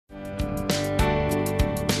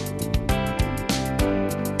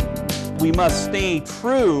we must stay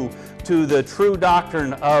true to the true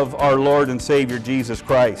doctrine of our Lord and Savior Jesus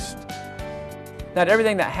Christ. That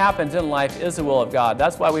everything that happens in life is the will of God.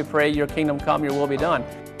 That's why we pray, your kingdom come, your will be done.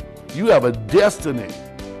 You have a destiny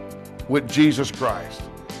with Jesus Christ.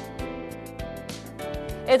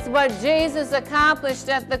 It's what Jesus accomplished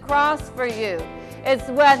at the cross for you. It's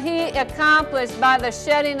what He accomplished by the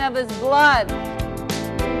shedding of His blood.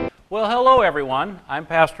 Well, hello everyone. I'm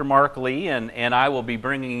Pastor Mark Lee, and I will be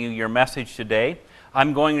bringing you your message today.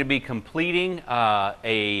 I'm going to be completing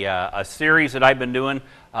a series that I've been doing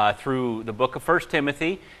through the book of 1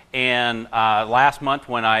 Timothy. And last month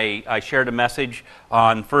when I shared a message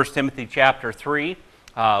on 1 Timothy chapter 3,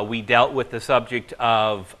 we dealt with the subject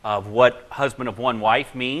of what husband of one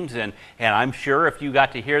wife means, and I'm sure if you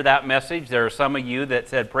got to hear that message, there are some of you that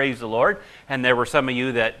said praise the Lord, and there were some of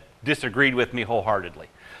you that disagreed with me wholeheartedly.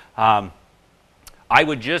 I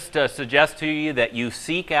would just suggest to you that you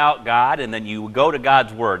seek out God and then you go to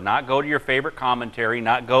God's Word, not go to your favorite commentary,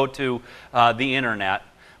 not go to the internet,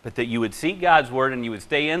 but that you would seek God's Word and you would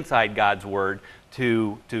stay inside God's Word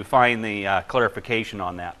to find the clarification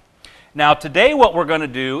on that. Now today what we're going to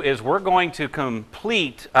do is we're going to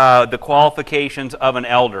complete the qualifications of an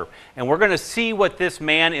elder, and we're going to see what this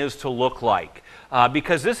man is to look like.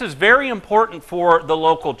 Because this is very important for the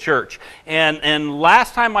local church. And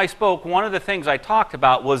last time I spoke, one of the things I talked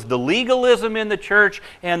about was the legalism in the church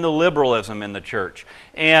and the liberalism in the church.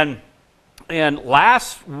 And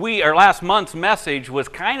last month's message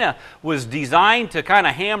was designed to kind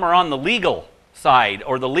of hammer on the legal side,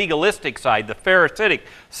 or the legalistic side, the Pharisaic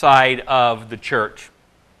side of the church.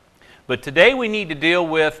 But today we need to deal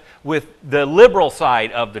with the liberal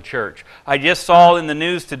side of the church. I just saw in the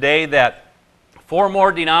news today that 4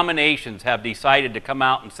 more denominations have decided to come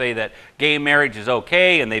out and say that gay marriage is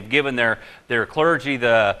okay, and they've given their clergy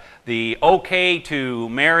the okay to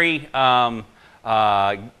marry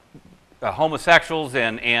homosexuals,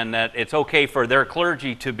 and that it's okay for their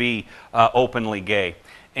clergy to be openly gay.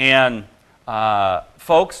 And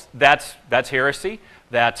folks, that's heresy.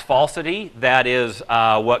 That's falsity. That is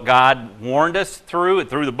what God warned us through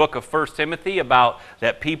the book of 1 Timothy about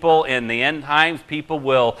that people in the end times, people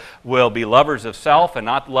will be lovers of self and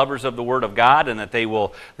not lovers of the Word of God, and that they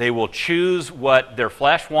will choose what their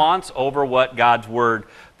flesh wants over what God's Word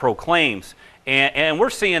proclaims. And we're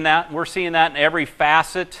seeing that. We're seeing that in every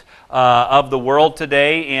facet of the world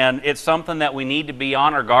today, and it's something that we need to be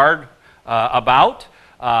on our guard about.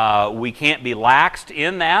 We can't be laxed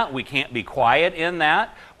in that. We can't be quiet in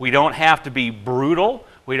that. We don't have to be brutal.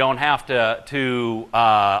 We don't have to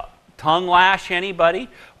tongue lash anybody.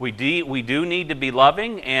 We do need to be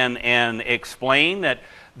loving and explain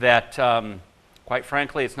that quite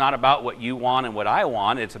frankly, it's not about what you want and what I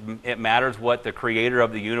want. It matters what the Creator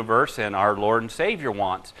of the universe and our Lord and Savior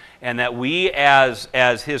wants, and that we as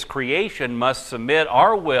His creation must submit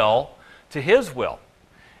our will to His will.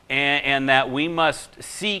 And that we must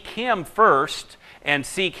seek Him first and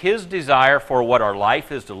seek His desire for what our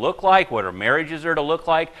life is to look like, what our marriages are to look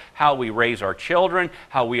like, how we raise our children,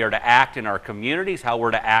 how we are to act in our communities, how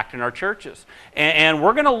we're to act in our churches. And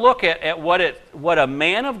we're going to look at what a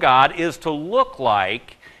man of God is to look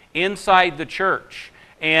like inside the church.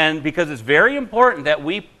 And because it's very important that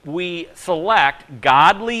we select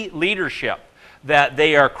godly leadership, that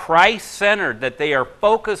they are Christ-centered, that they are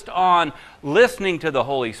focused on listening to the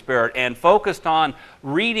Holy Spirit and focused on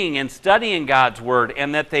reading and studying God's Word,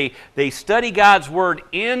 and that they study God's Word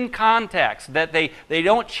in context, that they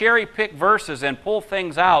don't cherry-pick verses and pull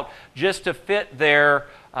things out just to fit their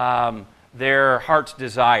heart's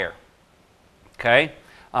desire. Okay?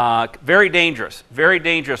 Very dangerous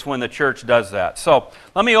when the church does that. So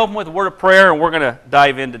let me open with a word of prayer, and we're going to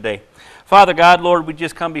dive in today. Father God, Lord, we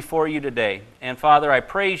just come before you today. And Father, I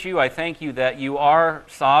praise you. I thank you that you are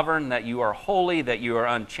sovereign, that you are holy, that you are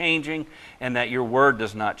unchanging, and that your word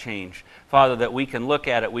does not change. Father, that we can look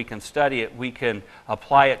at it, we can study it, we can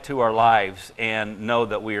apply it to our lives and know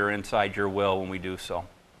that we are inside your will when we do so.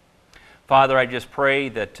 Father, I just pray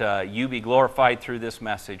that you be glorified through this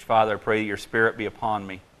message. Father, I pray that your Spirit be upon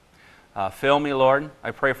me. Fill me, Lord.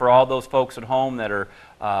 I pray for all those folks at home that are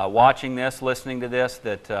watching this, listening to this,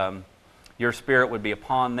 that your Spirit would be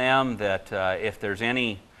upon them, that if there's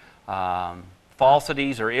any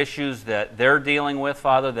falsities or issues that they're dealing with,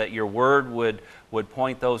 Father, that your word would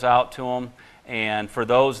point those out to them. And for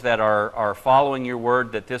those that are following your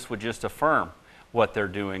word, that this would just affirm what they're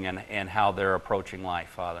doing and how they're approaching life,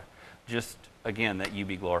 Father. Just, again, that you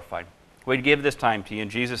be glorified. We'd give this time to you in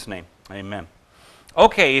Jesus' name. Amen.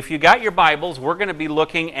 Okay, if you got your Bibles, we're going to be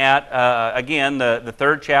looking at, again, the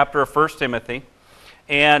 3rd chapter of 1 Timothy.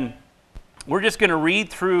 And we're just going to read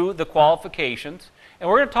through the qualifications, and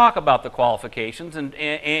we're going to talk about the qualifications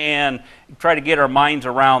and try to get our minds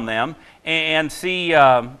around them and see,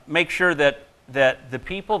 make sure that the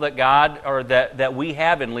people that God or that we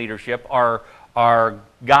have in leadership are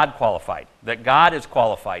God qualified, that God has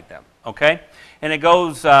qualified them. Okay, and it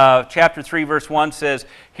goes. Chapter 3, verse 1 says,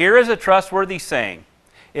 "Here is a trustworthy saying: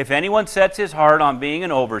 If anyone sets his heart on being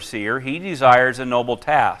an overseer, he desires a noble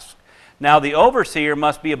task. Now the overseer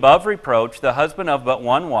must be above reproach, the husband of but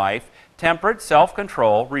one wife, temperate,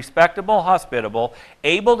 self-control, respectable, hospitable,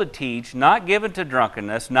 able to teach, not given to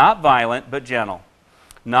drunkenness, not violent, but gentle,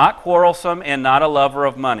 not quarrelsome, and not a lover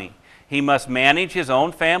of money. He must manage his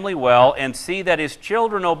own family well and see that his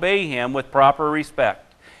children obey him with proper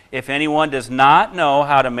respect. If anyone does not know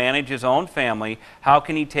how to manage his own family, how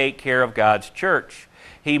can he take care of God's church?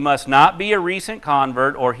 He must not be a recent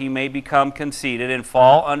convert, or he may become conceited and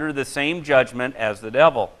fall under the same judgment as the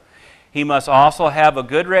devil. He must also have a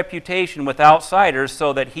good reputation with outsiders,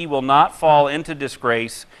 so that he will not fall into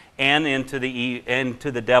disgrace and into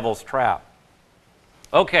the devil's trap."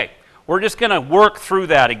 Okay, we're just going to work through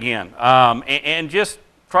that again and just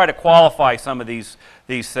try to qualify some of these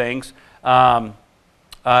things.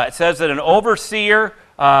 It says that an overseer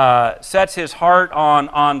sets his heart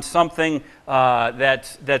on something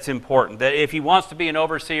that's important. That if he wants to be an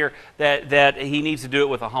overseer, that he needs to do it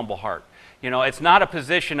with a humble heart. You know, it's not a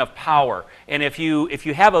position of power. And if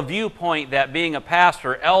you have a viewpoint that being a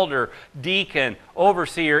pastor, elder, deacon,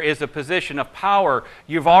 overseer is a position of power,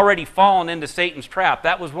 you've already fallen into Satan's trap.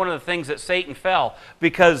 That was one of the things that Satan fell,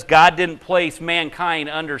 because God didn't place mankind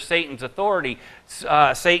under Satan's authority.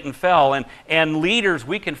 Satan fell, and leaders,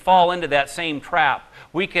 we can fall into that same trap.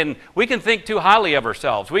 We can think too highly of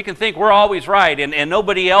ourselves. We can think we're always right, and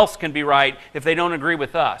nobody else can be right if they don't agree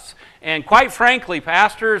with us. And quite frankly,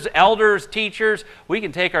 pastors, elders, teachers, we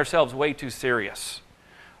can take ourselves way too serious.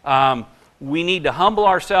 We need to humble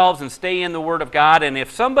ourselves and stay in the Word of God. And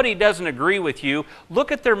if somebody doesn't agree with you,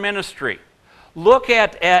 look at their ministry. Look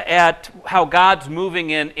at how God's moving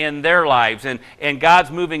in their lives and God's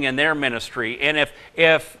moving in their ministry. And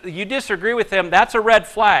if you disagree with them, that's a red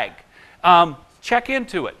flag. Check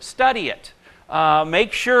into it. Study it.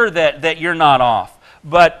 Make sure that you're not off.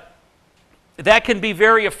 But that can be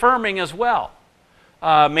very affirming as well.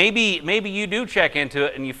 Maybe you do check into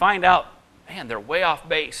it and you find out, man, they're way off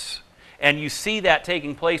base. And you see that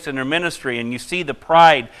taking place in their ministry, and you see the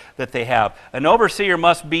pride that they have. An overseer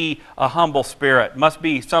must be a humble spirit, must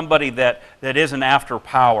be somebody that isn't after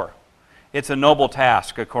power. It's a noble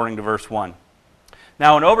task, according to verse 1.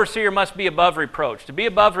 Now, an overseer must be above reproach. To be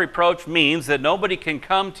above reproach means that nobody can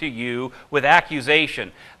come to you with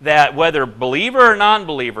accusation, that whether believer or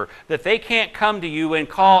non-believer, that they can't come to you and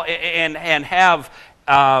call and have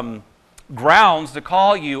grounds to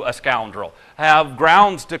call you a scoundrel, have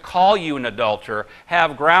grounds to call you an adulterer,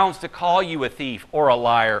 have grounds to call you a thief or a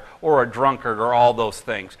liar or a drunkard or all those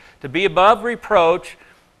things. To be above reproach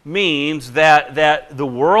means that the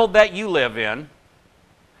world that you live in,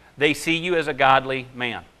 they see you as a godly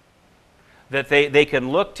man. That they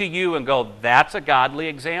can look to you and go, that's a godly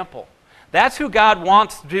example. That's who God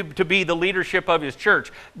wants to be the leadership of His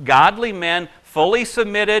church. Godly men, fully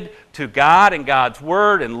submitted to God and God's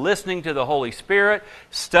Word and listening to the Holy Spirit,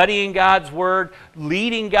 studying God's Word,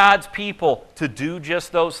 leading God's people to do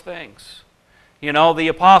just those things. You know, the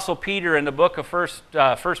Apostle Peter in the book of 1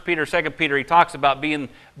 Peter, 2 Peter, he talks about being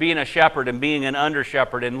a shepherd and being an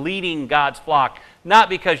under-shepherd and leading God's flock, not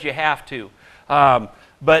because you have to,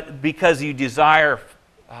 but because you desire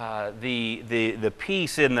the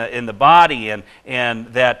peace in the body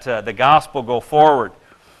and that the gospel go forward.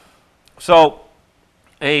 So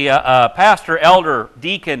a pastor, elder,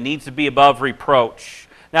 deacon needs to be above reproach.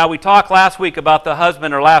 Now, we talked last week about the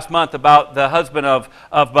husband, or last month about the husband of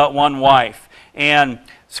but one wife. And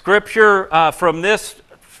Scripture, from this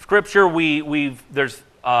Scripture, there's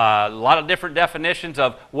a lot of different definitions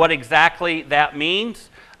of what exactly that means.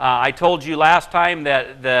 I told you last time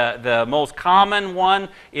that the most common one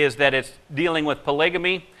is that it's dealing with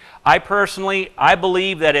polygamy. I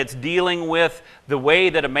believe that it's dealing with the way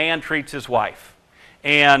that a man treats his wife.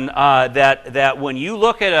 And that when you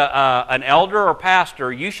look at an elder or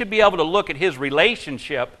pastor, you should be able to look at his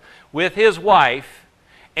relationship with his wife,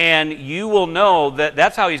 and you will know that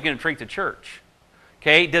that's how he's going to treat the church.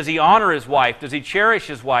 Okay? Does he honor his wife? Does he cherish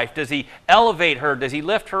his wife? Does he elevate her? Does he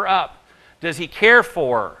lift her up? Does he care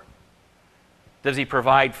for her? Does he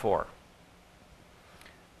provide for her?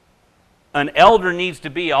 An elder needs to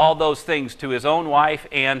be all those things to his own wife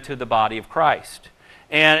and to the body of Christ.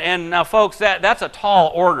 And now, folks, that's a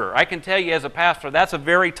tall order. I can tell you as a pastor, that's a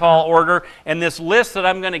very tall order. And this list that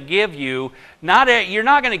I'm going to give you, you're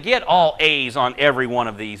not going to get all A's on every one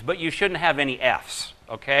of these, but you shouldn't have any F's,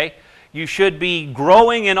 okay? You should be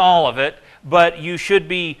growing in all of it, but you should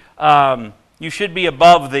be above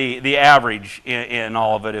the average in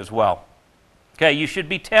all of it as well. Okay, you should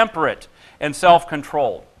be temperate and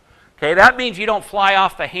self-controlled. Okay, that means you don't fly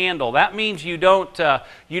off the handle. That means you don't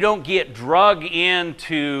get drug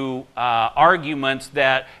into arguments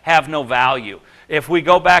that have no value. If we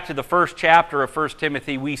go back to the first chapter of 1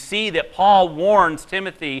 Timothy, we see that Paul warns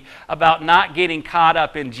Timothy about not getting caught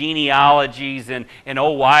up in genealogies and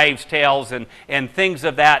old wives' tales and things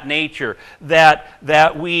of that nature,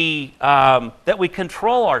 that we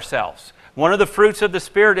control ourselves. One of the fruits of the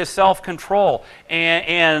Spirit is self-control.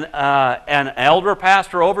 And an elder,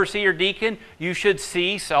 pastor, overseer, deacon, you should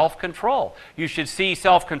see self-control. You should see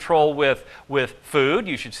self-control with food.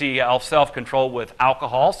 You should see self-control with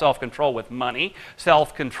alcohol, self-control with money,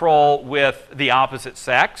 self-control with the opposite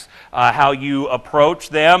sex, how you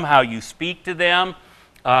approach them, how you speak to them,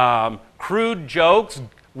 crude jokes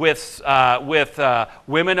with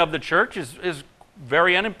women of the church is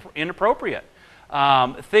very inappropriate.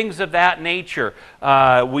 Things of that nature.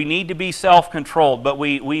 We need to be self-controlled, but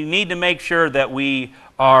we need to make sure that we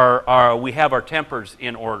have our tempers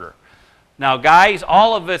in order. Now, guys,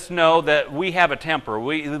 all of us know that we have a temper.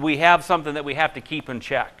 We have something that we have to keep in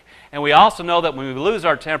check. And we also know that when we lose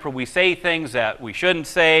our temper, we say things that we shouldn't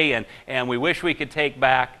say and we wish we could take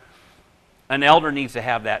back. An elder needs to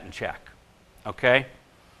have that in check. Okay?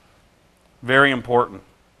 Very important.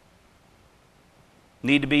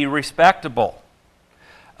 Need to be respectable.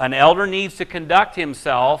 An elder needs to conduct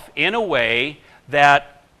himself in a way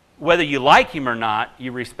that, whether you like him or not,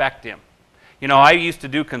 you respect him. You know, I used to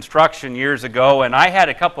do construction years ago, and I had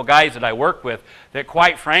a couple guys that I worked with that,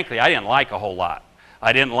 quite frankly, I didn't like a whole lot.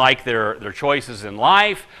 I didn't like their choices in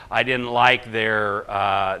life. I didn't like their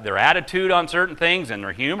attitude on certain things and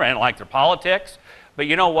their humor. I didn't like their politics. But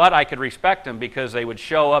you know what? I could respect them because they would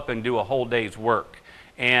show up and do a whole day's work.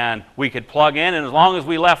 And we could plug in, and as long as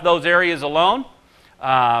we left those areas alone,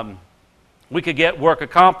 we could get work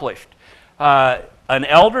accomplished. An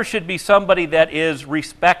elder should be somebody that is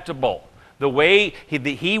respectable. The way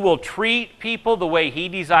he will treat people the way he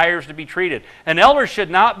desires to be treated. An elder should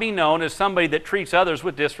not be known as somebody that treats others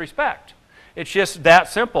with disrespect. It's just that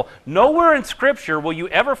simple. Nowhere in Scripture will you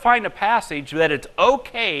ever find a passage that it's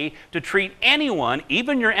okay to treat anyone,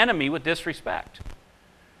 even your enemy, with disrespect.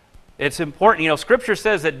 It's important. You know, Scripture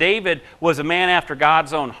says that David was a man after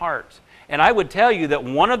God's own heart. And I would tell you that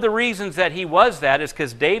one of the reasons that he was that is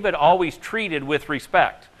because David always treated with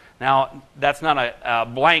respect. Now, that's not a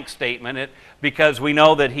blank statement because we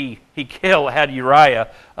know that he had Uriah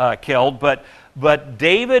killed, but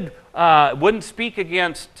David wouldn't speak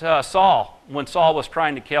against Saul when Saul was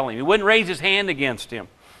trying to kill him. He wouldn't raise his hand against him.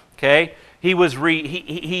 Okay? He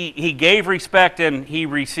gave respect and he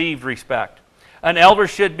received respect. An elder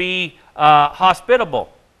should be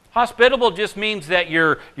hospitable. Hospitable just means that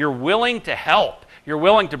you're willing to help. You're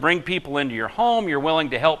willing to bring people into your home. You're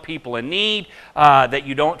willing to help people in need. That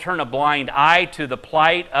you don't turn a blind eye to the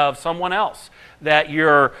plight of someone else. That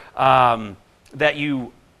you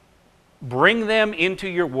bring them into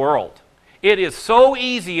your world. It is so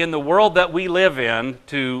easy in the world that we live in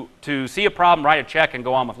to see a problem, write a check, and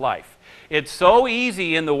go on with life. It's so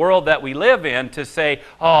easy in the world that we live in to say,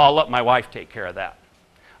 "Oh, I'll let my wife take care of that."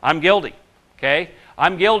 I'm guilty. Okay?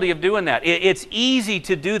 I'm guilty of doing that. It's easy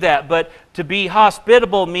to do that, but to be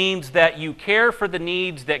hospitable means that you care for the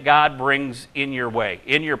needs that God brings in your way,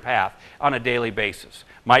 in your path, on a daily basis.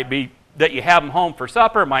 Might be that you have them home for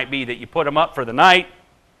supper, might be that you put them up for the night,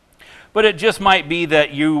 but it just might be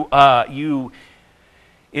that you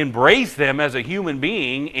embrace them as a human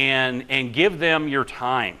being and give them your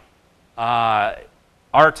time.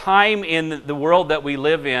 Our time in the world that we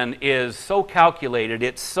live in is so calculated.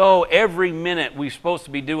 It's so every minute we're supposed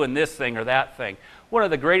to be doing this thing or that thing. One of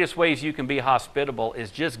the greatest ways you can be hospitable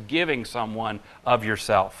is just giving someone of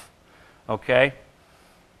yourself. Okay?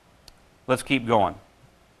 Let's keep going.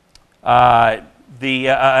 An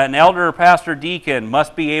elder, pastor, deacon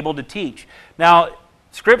must be able to teach. Now,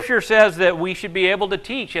 Scripture says that we should be able to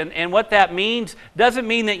teach, and what that means doesn't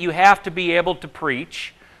mean that you have to be able to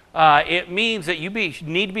preach. It means that you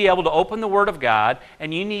need to be able to open the Word of God,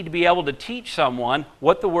 and you need to be able to teach someone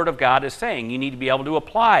what the Word of God is saying. You need to be able to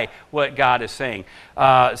apply what God is saying.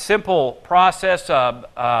 Simple process of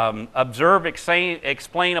observe,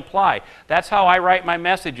 explain, apply. That's how I write my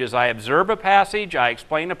messages. I observe a passage, I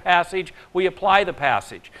explain a passage, we apply the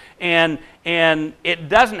passage. And And it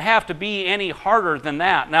doesn't have to be any harder than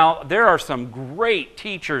that. Now, there are some great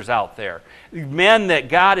teachers out there, men that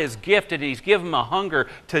God has gifted. He's given them a hunger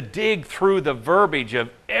to dig through the verbiage of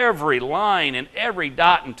every line and every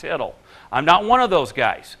dot and tittle. I'm not one of those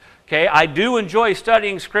guys. Okay, I do enjoy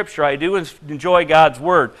studying Scripture. I do enjoy God's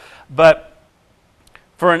Word. But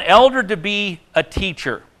for an elder to be a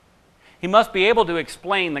teacher, he must be able to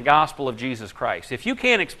explain the gospel of Jesus Christ. If you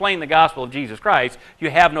can't explain the gospel of Jesus Christ,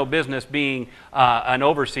 you have no business being an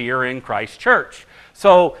overseer in Christ's church.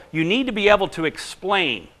 So you need to be able to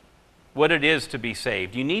explain what it is to be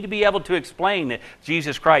saved. You need to be able to explain that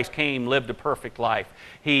Jesus Christ came, lived a perfect life.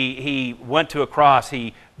 He went to a cross.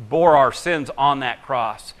 He bore our sins on that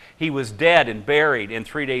cross. He was dead and buried, and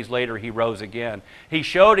 3 days later he rose again. He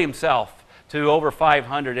showed himself to over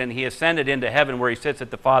 500, and he ascended into heaven where he sits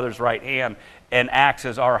at the Father's right hand and acts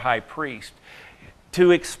as our high priest.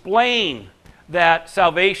 To explain that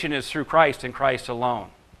salvation is through Christ and Christ alone,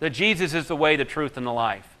 that Jesus is the way, the truth, and the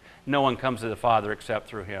life. No one comes to the Father except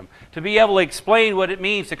through him. To be able to explain what it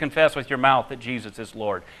means to confess with your mouth that Jesus is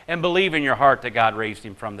Lord and believe in your heart that God raised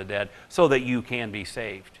him from the dead so that you can be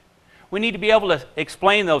saved. We need to be able to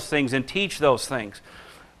explain those things and teach those things.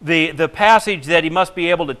 The passage that he must be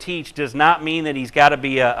able to teach does not mean that he's got to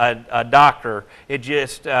be a doctor. It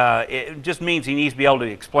just means he needs to be able to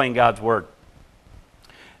explain God's Word.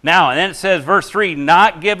 Now, and then it says, verse 3,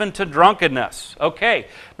 not given to drunkenness. Okay,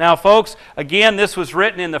 now folks, again, this was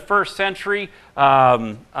written in the first century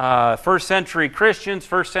Christians,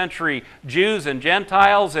 first century Jews and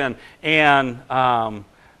Gentiles, and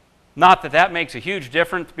not that that makes a huge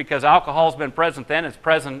difference because alcohol's been present then, it's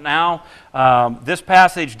present now. This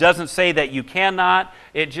passage doesn't say that you cannot,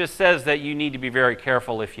 it just says that you need to be very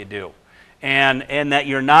careful if you do. And that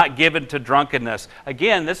you're not given to drunkenness.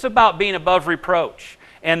 Again, this is about being above reproach,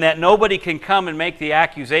 and that nobody can come and make the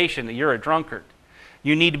accusation that you're a drunkard.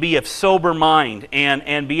 You need to be of sober mind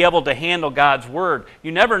and be able to handle God's Word.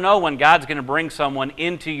 You never know when God's going to bring someone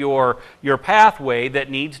into your pathway that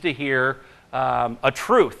needs to hear a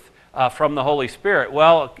truth from the Holy Spirit.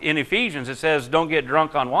 Well, in Ephesians it says don't get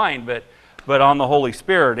drunk on wine, but on the Holy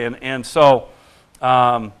Spirit. And so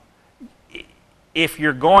if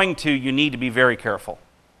you're going to, you need to be very careful.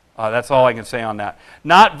 That's all I can say on that.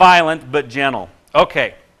 Not violent, but gentle.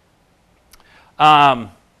 Okay.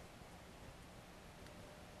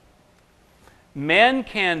 Men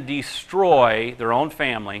can destroy their own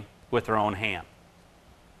family with their own hand,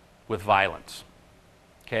 with violence.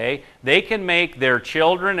 Okay? They can make their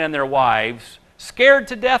children and their wives scared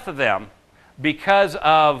to death of them because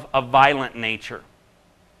of a violent nature.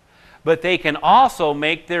 But they can also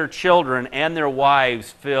make their children and their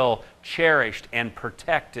wives feel cherished and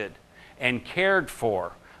protected and cared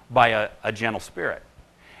for by a gentle spirit.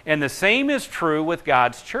 And the same is true with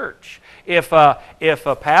God's church. If a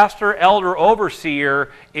pastor, elder,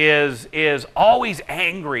 overseer is always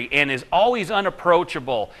angry and is always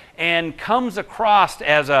unapproachable and comes across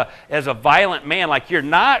as a violent man, like you're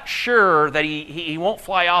not sure that he won't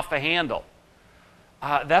fly off the handle,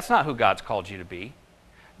 that's not who God's called you to be.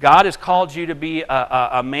 God has called you to be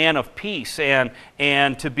a man of peace and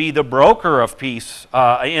to be the broker of peace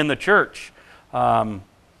in the church.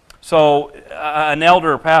 So an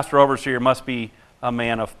elder or pastor overseer must be a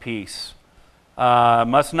man of peace.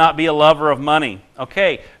 Must not be a lover of money.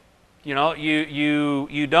 Okay, you know,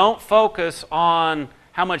 you don't focus on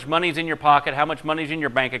how much money's in your pocket, how much money's in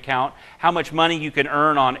your bank account, how much money you can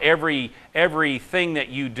earn on everything that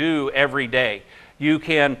you do every day. You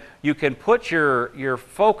can put your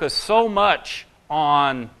focus so much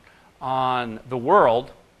on the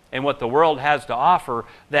world and what the world has to offer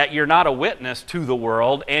that you're not a witness to the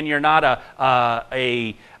world and you're not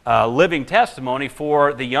a living testimony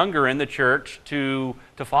for the younger in the church to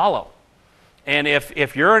follow. And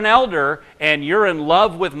if you're an elder and you're in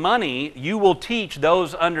love with money, you will teach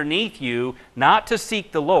those underneath you not to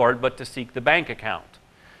seek the Lord, but to seek the bank account.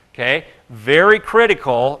 Okay? Very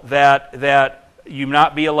critical that you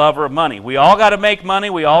not be a lover of money. We all got to make money,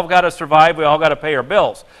 we all got to survive, we all got to pay our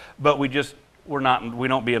bills, but we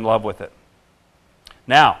don't be in love with it.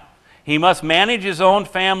 Now, he must manage his own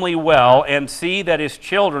family well and see that his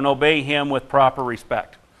children obey him with proper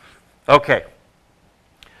respect. Okay.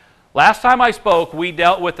 Last time I spoke, we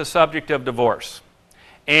dealt with the subject of divorce.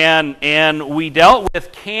 And we dealt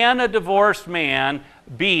with, can a divorced man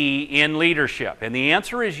be in leadership? And the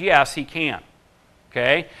answer is yes, he can.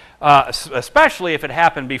 Okay? Especially if it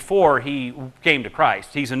happened before he came to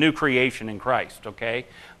Christ. He's a new creation in Christ. Okay?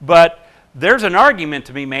 But there's an argument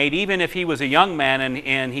to be made, even if he was a young man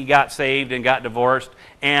and he got saved and got divorced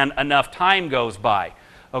and enough time goes by.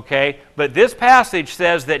 Okay? But this passage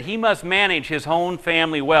says that he must manage his own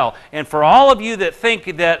family well. And for all of you that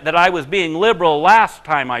think that I was being liberal last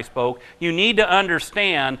time I spoke, you need to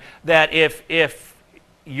understand that if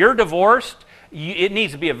you're divorced, it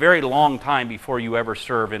needs to be a very long time before you ever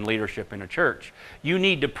serve in leadership in a church. You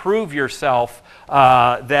need to prove yourself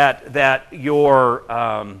that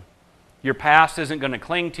your past isn't going to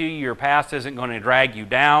cling to you, your past isn't going to drag you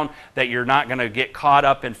down, that you're not going to get caught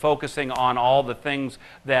up in focusing on all the things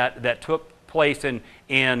that took place in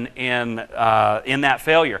that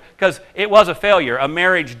failure. Because it was a failure. A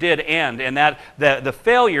marriage did end, and that the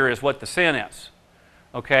failure is what the sin is.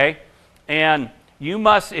 Okay? And you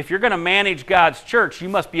must, if you're going to manage God's church, you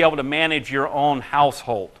must be able to manage your own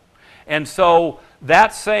household. And so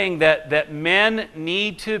that's saying that men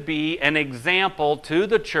need to be an example to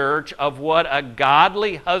the church of what a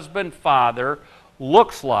godly husband father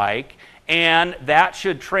looks like, and that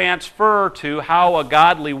should transfer to how a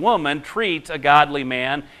godly woman treats a godly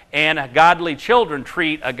man, and godly children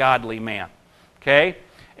treat a godly man. Okay?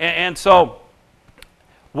 And so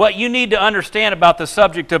what you need to understand about the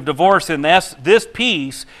subject of divorce in this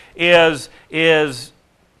piece is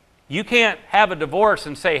you can't have a divorce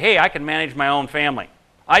and say, hey, I can manage my own family.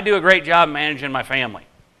 I do a great job managing my family.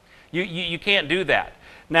 You can't do that.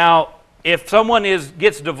 Now, if someone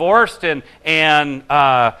gets divorced and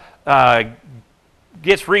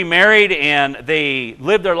gets remarried and they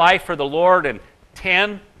live their life for the Lord and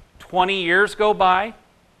 10, 20 years go by,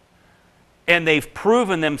 and they've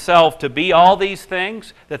proven themselves to be all these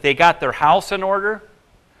things, that they got their house in order,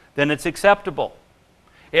 then it's acceptable.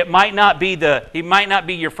 It might not be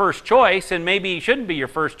your first choice, and maybe he shouldn't be your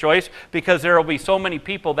first choice, because there will be so many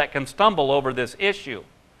people that can stumble over this issue.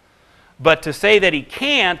 But to say that he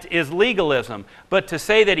can't is legalism. But to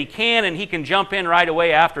say that he can and he can jump in right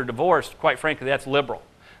away after divorce, quite frankly, that's liberal.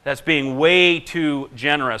 That's being way too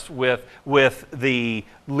generous with the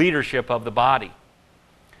leadership of the body.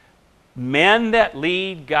 Men that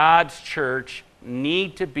lead God's church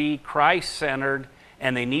need to be Christ-centered,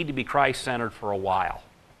 and they need to be Christ-centered for a while.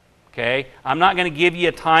 Okay? I'm not going to give you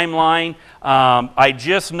a timeline. I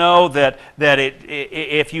just know that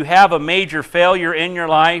if you have a major failure in your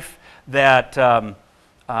life, that there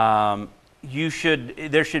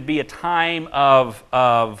should be a time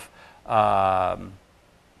of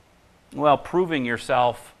proving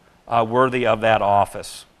yourself worthy of that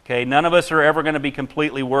office. Okay? None of us are ever going to be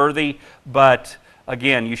completely worthy, but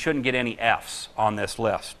again, you shouldn't get any F's on this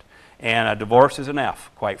list. And a divorce is an F,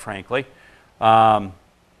 quite frankly.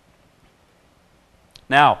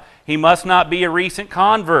 Now, he must not be a recent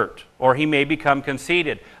convert, or he may become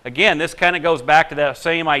conceited. Again, this kind of goes back to that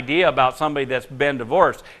same idea about somebody that's been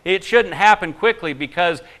divorced. It shouldn't happen quickly,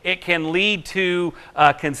 because it can lead to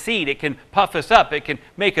conceit. It can puff us up. It can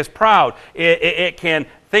make us proud. It can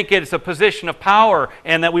think it's a position of power,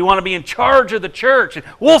 and that we want to be in charge of the church. And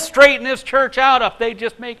we'll straighten this church out if they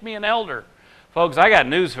just make me an elder. Folks, I got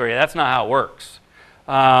news for you. That's not how it works.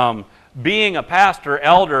 Being a pastor,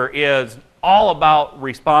 elder, is all about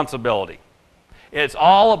responsibility. It's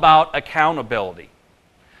all about accountability.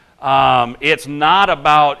 It's not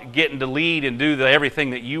about getting to lead and do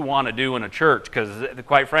everything that you want to do in a church, because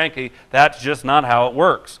quite frankly, that's just not how it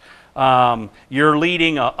works. You're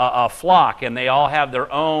leading a flock, and they all have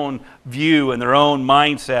their own view and their own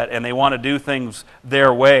mindset, and they want to do things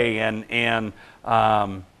their way, and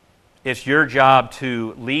it's your job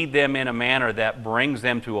to lead them in a manner that brings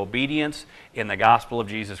them to obedience in the gospel of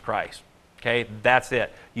Jesus Christ. Okay, that's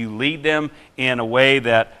it. You lead them in a way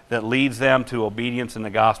that leads them to obedience in the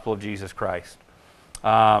gospel of Jesus Christ.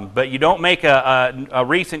 But you don't make a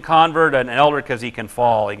recent convert an elder, because he can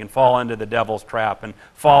fall. He can fall into the devil's trap and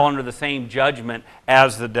fall under the same judgment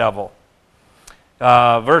as the devil.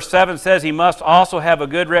 Verse 7 says he must also have a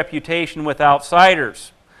good reputation with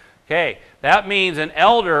outsiders. Okay, that means an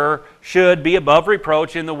elder should be above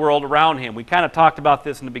reproach in the world around him. We kind of talked about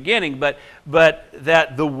this in the beginning, but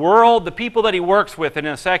that the world, the people that he works with in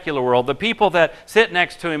a secular world, the people that sit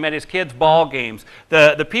next to him at his kids' ball games,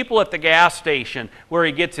 the people at the gas station where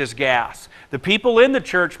he gets his gas, the people in the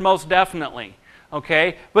church most definitely,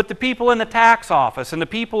 okay? But the people in the tax office and the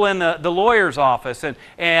people in the lawyer's office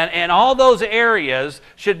and all those areas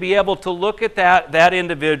should be able to look at that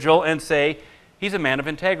individual and say, he's a man of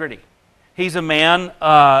integrity. He's a man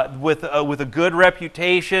with a good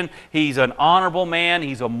reputation. He's an honorable man.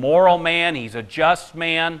 He's a moral man. He's a just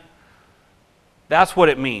man. That's what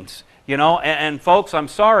it means. You know, and folks, I'm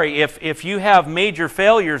sorry, if you have major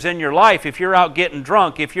failures in your life, if you're out getting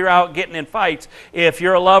drunk, if you're out getting in fights, if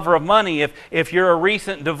you're a lover of money, if you're a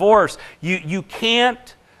recent divorce, you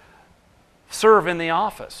can't serve in the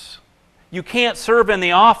office. you can't serve in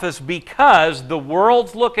the office because the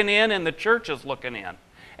world's looking in and the church is looking in.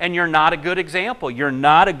 And you're not a good example. You're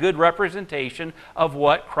not a good representation of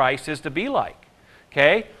what Christ is to be like.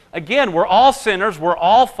 Okay? Again, we're all sinners. We're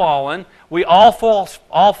all fallen. We all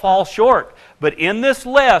fall short. But in this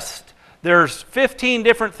list, there's 15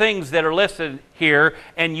 different things that are listed here,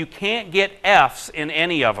 and you can't get F's in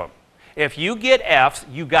any of them. If you get F's,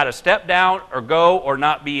 you've got to step down or go or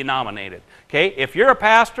not be nominated. Okay? If you're a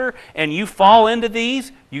pastor and you fall into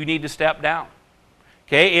these, you need to step down.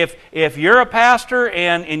 Okay? If you're a pastor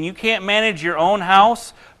and you can't manage your own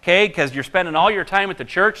house, okay, because you're spending all your time at the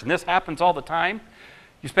church, and this happens all the time,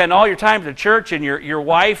 you spend all your time at the church and your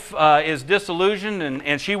wife is disillusioned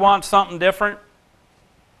and she wants something different,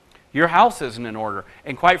 your house isn't in order.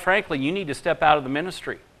 And quite frankly, you need to step out of the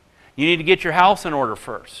ministry. You need to get your house in order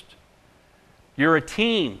first. You're a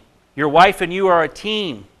team. Your wife and you are a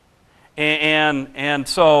team. And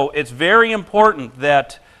so it's very important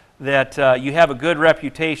that you have a good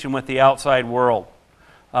reputation with the outside world.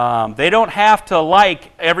 They don't have to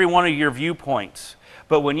like every one of your viewpoints.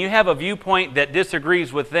 But when you have a viewpoint that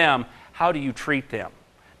disagrees with them, how do you treat them?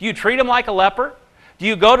 Do you treat them like a leper? Do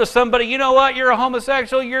you go to somebody, you know what, you're a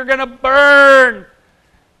homosexual, you're going to burn?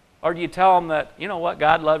 Or do you tell them that, you know what,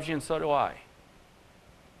 God loves you and so do I?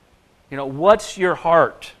 You know, what's your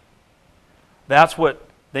heart? That's what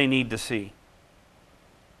they need to see.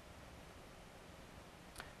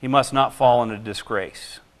 He must not fall into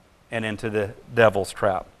disgrace and into the devil's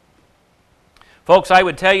trap. Folks, I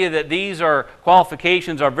would tell you that these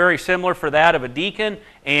qualifications are very similar for that of a deacon,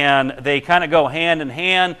 and they kind of go hand in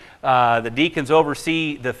hand. The deacons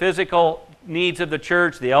oversee the physical needs of the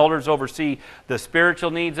church. The elders oversee the spiritual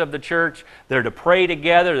needs of the church. They're to pray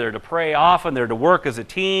together. They're to pray often. They're to work as a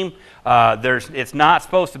team. It's not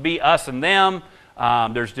supposed to be us and them.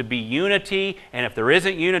 There's to be unity, and if there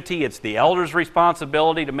isn't unity, it's the elder's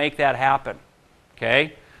responsibility to make that happen.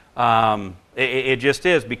 Okay? It just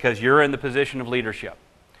is, because you're in the position of leadership.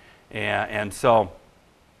 And so,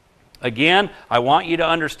 again, I want you to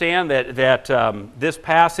understand that this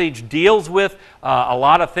passage deals with a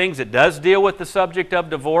lot of things. It does deal with the subject of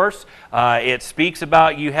divorce. It speaks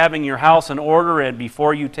about you having your house in order and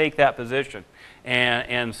before you take that position.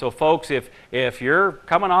 And so, folks, if you're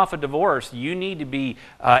coming off a divorce, you need to be,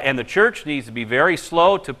 and the church needs to be very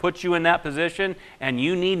slow to put you in that position, and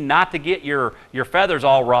you need not to get your feathers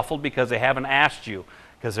all ruffled because they haven't asked you,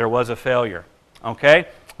 because there was a failure. Okay?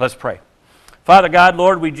 Let's pray. Father God,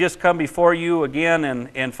 Lord, we just come before you again,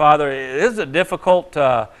 and Father, it is a difficult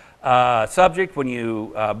subject when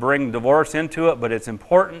you bring divorce into it, but it's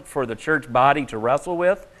important for the church body to wrestle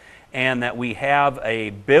with, and that we have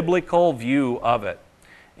a biblical view of it.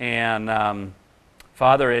 And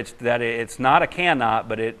Father, it's not a cannot,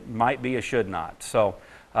 but it might be a should not. So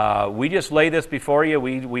we just lay this before you.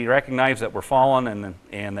 We recognize that we're fallen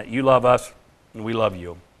and that you love us and we love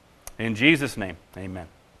you. In Jesus' name, amen.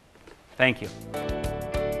 Thank you.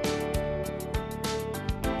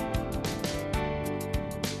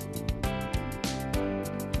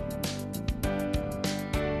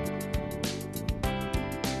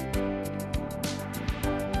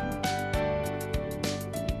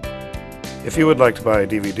 If you would like to buy a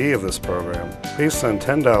DVD of this program, please send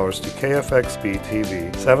 $10 to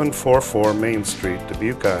KFXB-TV, 744 Main Street,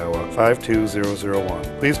 Dubuque, Iowa,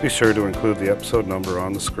 52001. Please be sure to include the episode number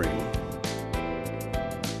on the screen.